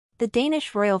The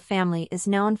Danish royal family is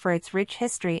known for its rich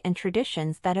history and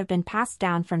traditions that have been passed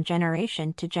down from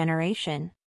generation to generation.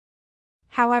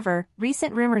 However,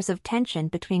 recent rumors of tension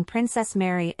between Princess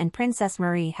Mary and Princess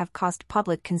Marie have caused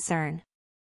public concern.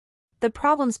 The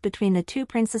problems between the two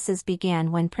princesses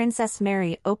began when Princess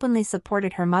Mary openly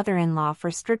supported her mother-in-law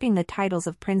for stripping the titles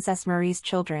of Princess Marie's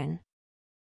children.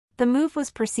 The move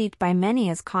was perceived by many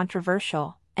as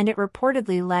controversial, and it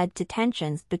reportedly led to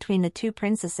tensions between the two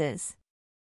princesses.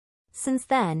 Since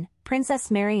then, Princess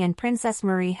Mary and Princess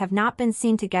Marie have not been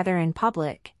seen together in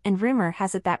public, and rumor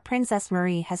has it that Princess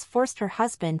Marie has forced her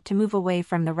husband to move away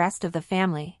from the rest of the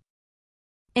family.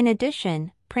 In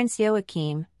addition, Prince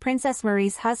Joachim, Princess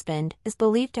Marie's husband, is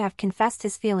believed to have confessed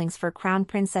his feelings for Crown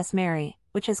Princess Mary,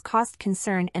 which has caused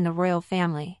concern in the royal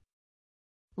family.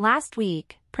 Last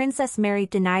week, Princess Mary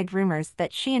denied rumors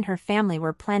that she and her family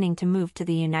were planning to move to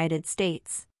the United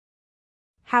States.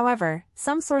 However,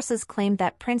 some sources claim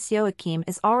that Prince Joachim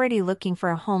is already looking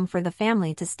for a home for the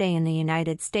family to stay in the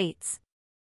United States.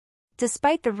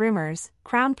 Despite the rumors,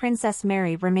 Crown Princess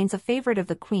Mary remains a favorite of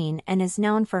the Queen and is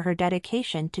known for her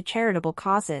dedication to charitable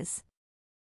causes.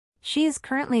 She is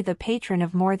currently the patron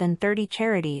of more than 30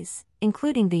 charities,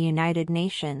 including the United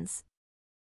Nations.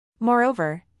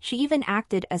 Moreover, she even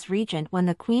acted as regent when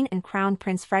the Queen and Crown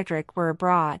Prince Frederick were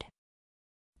abroad.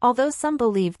 Although some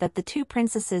believe that the two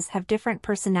princesses have different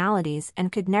personalities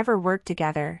and could never work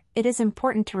together, it is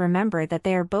important to remember that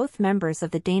they are both members of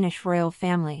the Danish royal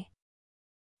family.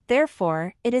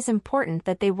 Therefore, it is important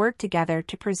that they work together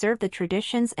to preserve the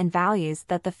traditions and values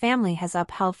that the family has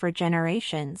upheld for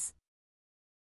generations.